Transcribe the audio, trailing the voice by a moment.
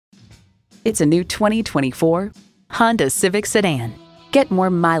It's a new 2024 Honda Civic Sedan. Get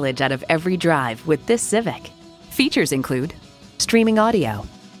more mileage out of every drive with this Civic. Features include streaming audio,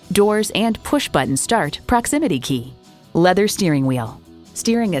 doors and push-button start proximity key, leather steering wheel,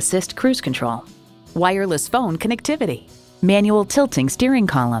 steering assist cruise control, wireless phone connectivity, manual tilting steering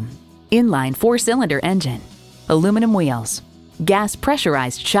column, inline 4-cylinder engine, aluminum wheels, gas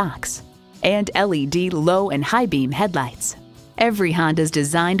pressurized shocks, and LED low and high beam headlights. Every Honda is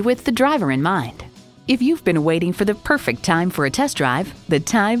designed with the driver in mind. If you've been waiting for the perfect time for a test drive, the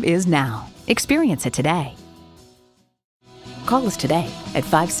time is now. Experience it today. Call us today at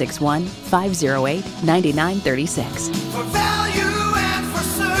 561-508-9936.